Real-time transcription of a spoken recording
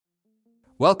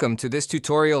Welcome to this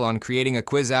tutorial on creating a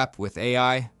quiz app with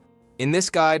AI. In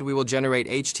this guide, we will generate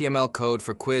HTML code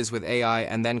for quiz with AI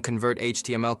and then convert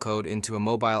HTML code into a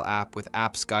mobile app with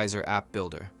AppsGeyser App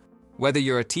Builder. Whether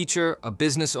you're a teacher, a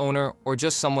business owner, or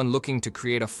just someone looking to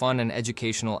create a fun and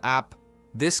educational app,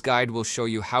 this guide will show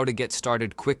you how to get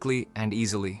started quickly and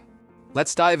easily.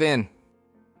 Let's dive in.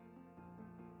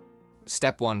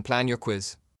 Step 1. Plan your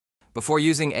quiz. Before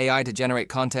using AI to generate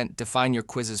content, define your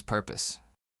quiz's purpose.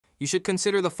 You should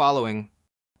consider the following: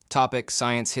 topic,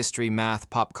 science, history,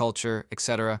 math, pop culture,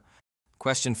 etc.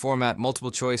 Question format, multiple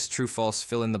choice, true, false,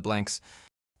 fill in the blanks.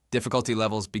 Difficulty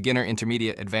levels, beginner,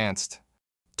 intermediate, advanced.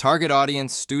 Target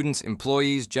audience, students,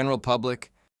 employees, general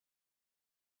public.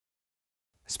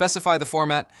 Specify the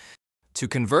format. To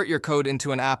convert your code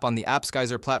into an app on the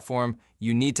AppsGeyser platform,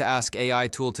 you need to ask AI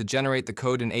tool to generate the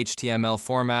code in HTML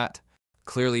format.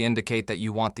 Clearly indicate that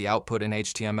you want the output in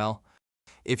HTML.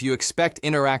 If you expect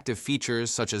interactive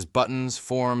features such as buttons,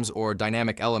 forms, or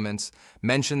dynamic elements,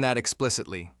 mention that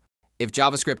explicitly. If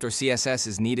JavaScript or CSS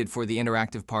is needed for the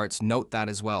interactive parts, note that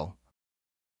as well.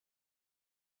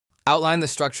 Outline the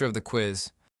structure of the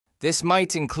quiz. This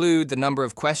might include the number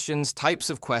of questions, types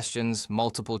of questions,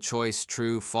 multiple choice,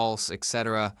 true, false,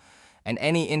 etc., and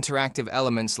any interactive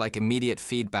elements like immediate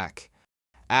feedback.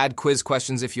 Add quiz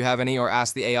questions if you have any, or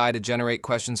ask the AI to generate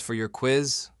questions for your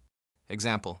quiz.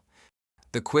 Example: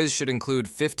 the quiz should include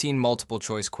 15 multiple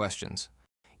choice questions.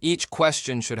 Each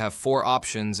question should have 4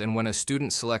 options, and when a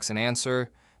student selects an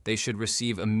answer, they should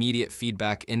receive immediate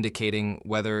feedback indicating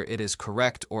whether it is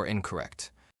correct or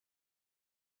incorrect.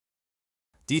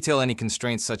 Detail any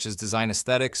constraints such as design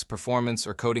aesthetics, performance,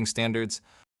 or coding standards.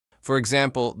 For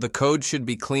example, the code should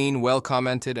be clean,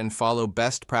 well-commented, and follow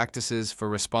best practices for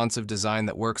responsive design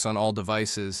that works on all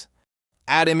devices.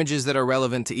 Add images that are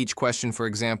relevant to each question. For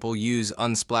example, use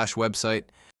Unsplash website.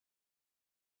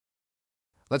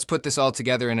 Let's put this all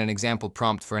together in an example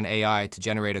prompt for an AI to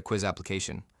generate a quiz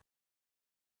application.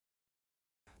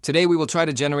 Today we will try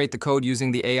to generate the code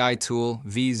using the AI tool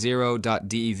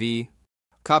v0.dev.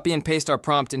 Copy and paste our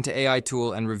prompt into AI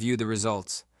tool and review the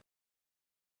results.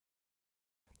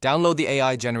 Download the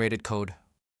AI generated code.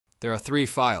 There are 3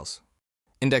 files: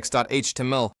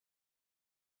 index.html,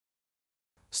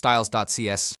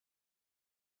 styles.cs,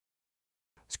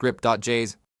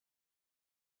 script.js.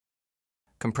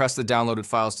 Compress the downloaded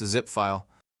files to zip file.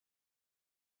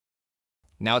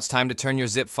 Now it's time to turn your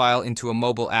zip file into a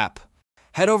mobile app.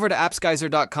 Head over to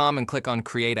appsgeyser.com and click on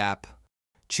Create App.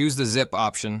 Choose the zip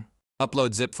option.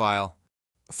 Upload zip file.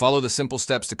 Follow the simple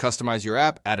steps to customize your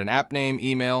app. Add an app name,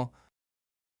 email.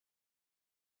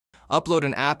 Upload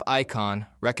an app icon,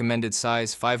 recommended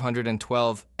size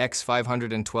 512 x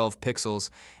 512 pixels,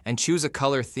 and choose a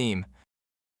color theme.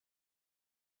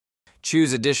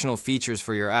 Choose additional features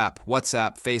for your app: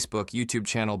 WhatsApp, Facebook, YouTube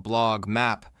channel, blog,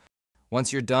 map.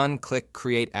 Once you're done, click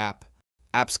Create App.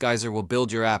 AppsGeyser will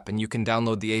build your app and you can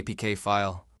download the APK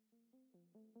file.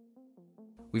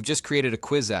 We've just created a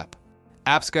quiz app.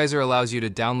 AppsGeyser allows you to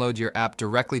download your app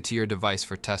directly to your device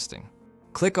for testing.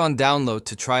 Click on Download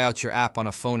to try out your app on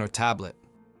a phone or tablet.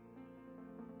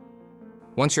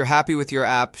 Once you're happy with your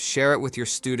app, share it with your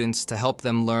students to help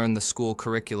them learn the school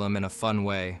curriculum in a fun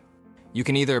way. You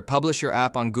can either publish your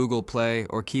app on Google Play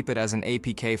or keep it as an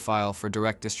APK file for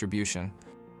direct distribution.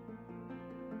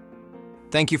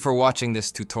 Thank you for watching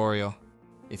this tutorial.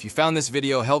 If you found this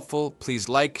video helpful, please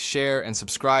like, share, and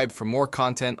subscribe for more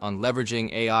content on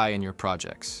leveraging AI in your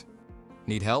projects.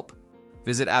 Need help?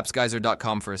 Visit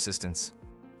appsgeyser.com for assistance.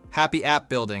 Happy app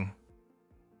building!